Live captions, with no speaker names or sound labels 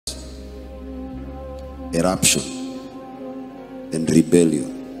eruption and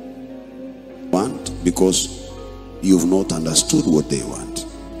rebellion. Because you've not understood what they want.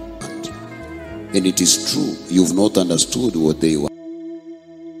 And it is true, you've not understood what they want.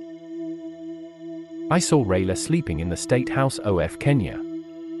 I saw Raila sleeping in the State House of Kenya.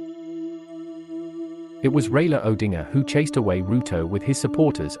 It was Raila Odinga who chased away Ruto with his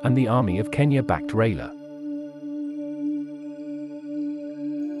supporters, and the army of Kenya backed Raila.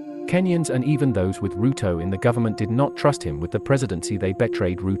 Kenyans and even those with Ruto in the government did not trust him with the presidency. They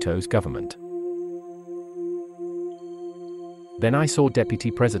betrayed Ruto's government. Then I saw Deputy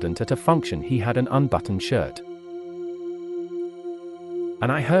President at a function. He had an unbuttoned shirt.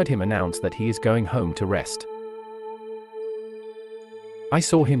 And I heard him announce that he is going home to rest. I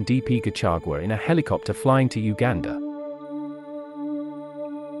saw him DP Gachagua in a helicopter flying to Uganda.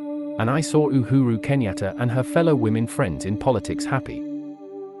 And I saw Uhuru Kenyatta and her fellow women friends in politics happy.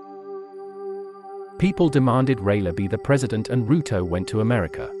 People demanded Raila be the president and Ruto went to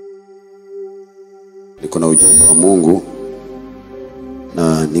America. Niko na ujumbe wa Mungu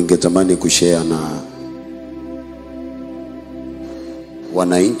na ningetamani kushare na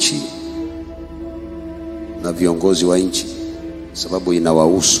wananchi na viongozi wa nchi, sababu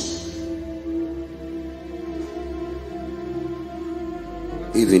inawahusu.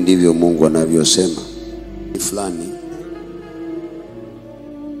 Hivi ndivyo Mungu anavyosema. Fulani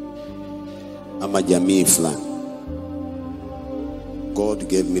ama jamii fulani. God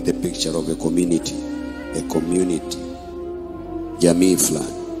gave me the picture of a community. Jamii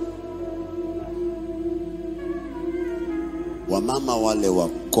fulani. Wamama wale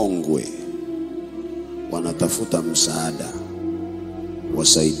wakongwe wanatafuta msaada,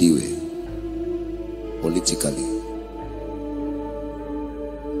 wasaidiwe politically.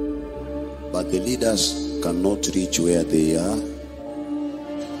 But the leaders cannot reach where they are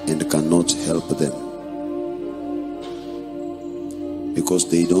and cannot help them because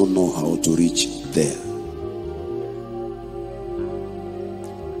they don't know how to reach there.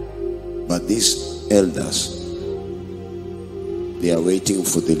 But these elders, they are waiting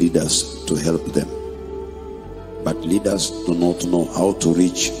for the leaders to help them. But leaders do not know how to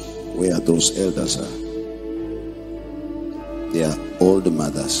reach where those elders are. They are old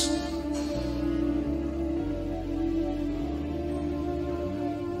mothers.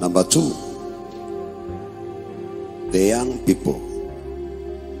 Number two, the young people,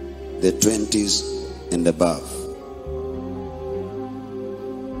 the 20s and above.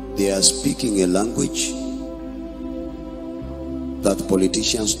 They are speaking a language that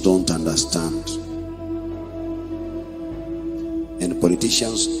politicians don't understand. And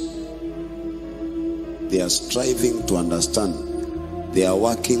politicians, they are striving to understand. They are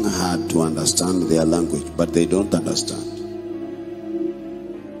working hard to understand their language, but they don't understand.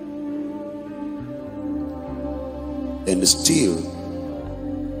 And still,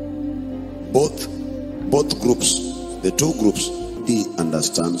 both groups, the two groups, he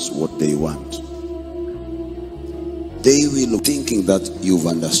understands what they want. They will thinking that you've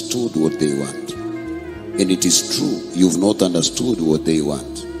understood what they want. And it is true, you've not understood what they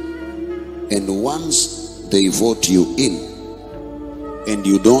want. And once they vote you in, and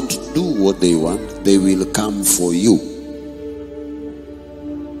you don't do what they want, they will come for you.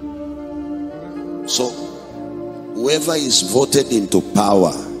 So, whoever is voted into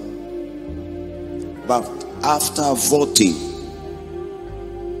power, but after voting,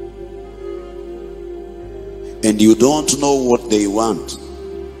 and you don't know what they want,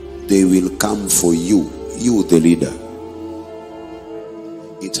 they will come for you, the leader.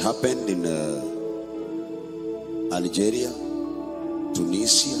 It happened in Algeria,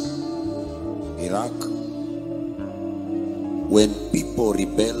 Tunisia, Iraq, when people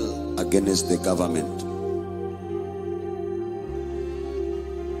rebel against the government.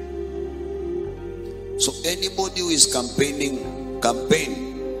 So anybody who is campaign.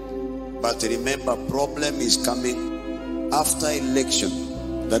 But remember, problem is coming after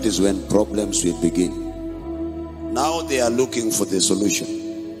election. That is when problems will begin. Now they are looking for the solution.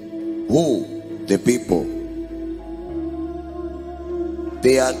 Who? The people.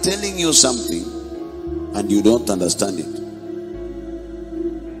 They are telling you something and you don't understand it.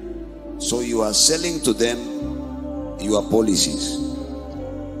 So you are selling to them your policies.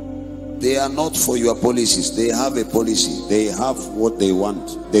 They are not for your policies. They have a policy. They have what they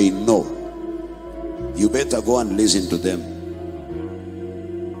want. They know. You better go and listen to them.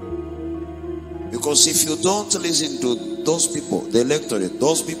 Because if you don't listen to those people, the electorate,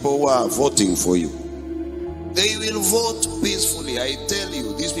 those people who are voting for you, they will vote peacefully. I tell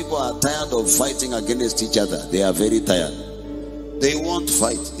you, these people are tired of fighting against each other. They are very tired. They won't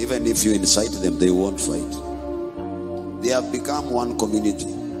fight. Even if you incite them, they won't fight. They have become one community.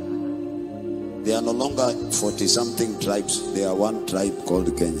 They are no longer 40-something tribes. They are one tribe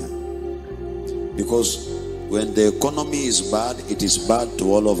called Kenya. Because when the economy is bad, it is bad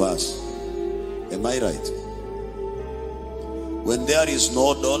to all of us. Am I right? When there is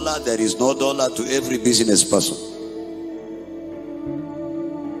no dollar, there is no dollar to every business person.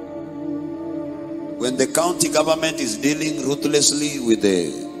 When the county government is dealing ruthlessly with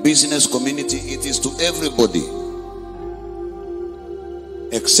the business community, it is to everybody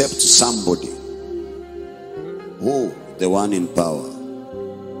except somebody. Who? The one in power.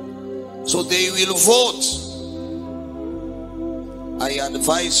 So they will vote. I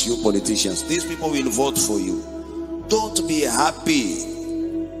advise you politicians, these people will vote for you. Don't be happy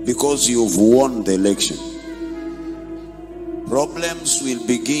because you've won the election. Problems will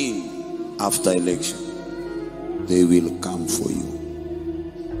begin after election. They will come for you.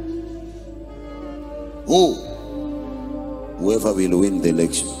 Whoever will win the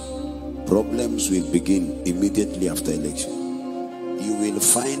election, problems will begin immediately after election. You will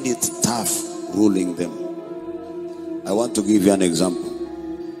find it tough ruling them. I want to give you an example.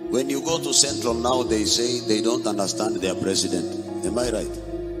 When you go to Central now, they say they don't understand their president. Am I right?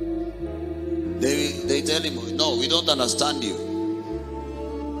 They tell him, no, we don't understand you.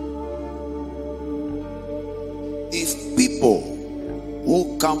 If people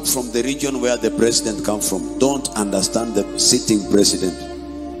who come from the region where the president comes from don't understand the sitting president,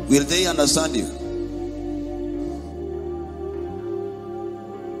 will they understand you?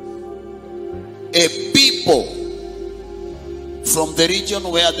 A people from the region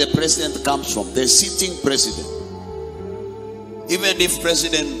where the president comes from, the sitting president, even if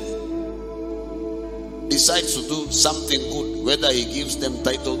president decides to do something good, whether he gives them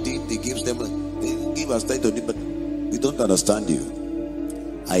title deed, he gives them, they give us title deed, but we don't understand you.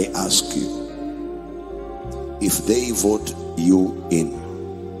 I ask you, if they vote you in,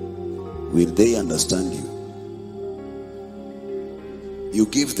 will they understand you? You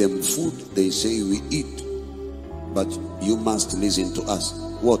give them food, they say we eat, but you must listen to us.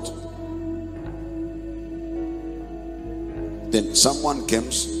 What? Then someone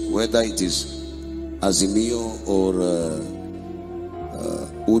comes, whether it is Azimio or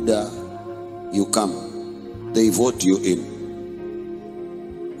Uda, you come. They vote you in.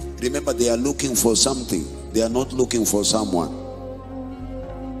 Remember, they are looking for something. They are not looking for someone.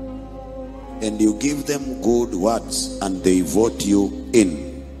 And you give them good words and they vote you in.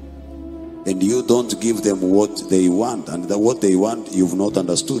 And you don't give them what they want. And what they want, you've not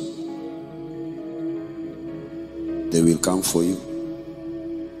understood. They will come for you.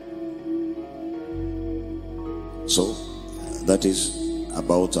 So, that is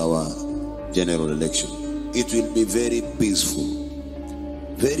about our general election. It will be very peaceful.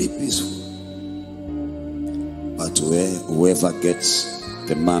 Very peaceful. But whoever gets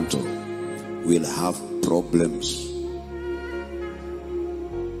the mantle will have problems.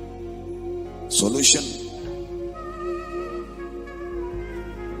 Solution?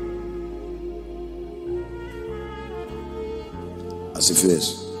 Asifiwe.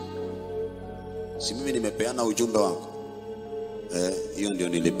 Si mimi nimepeana ujumbe wako. Hiyo ndio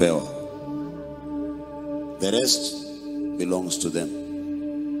nilipewa. The rest belongs to them.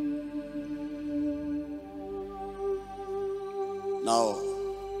 Now,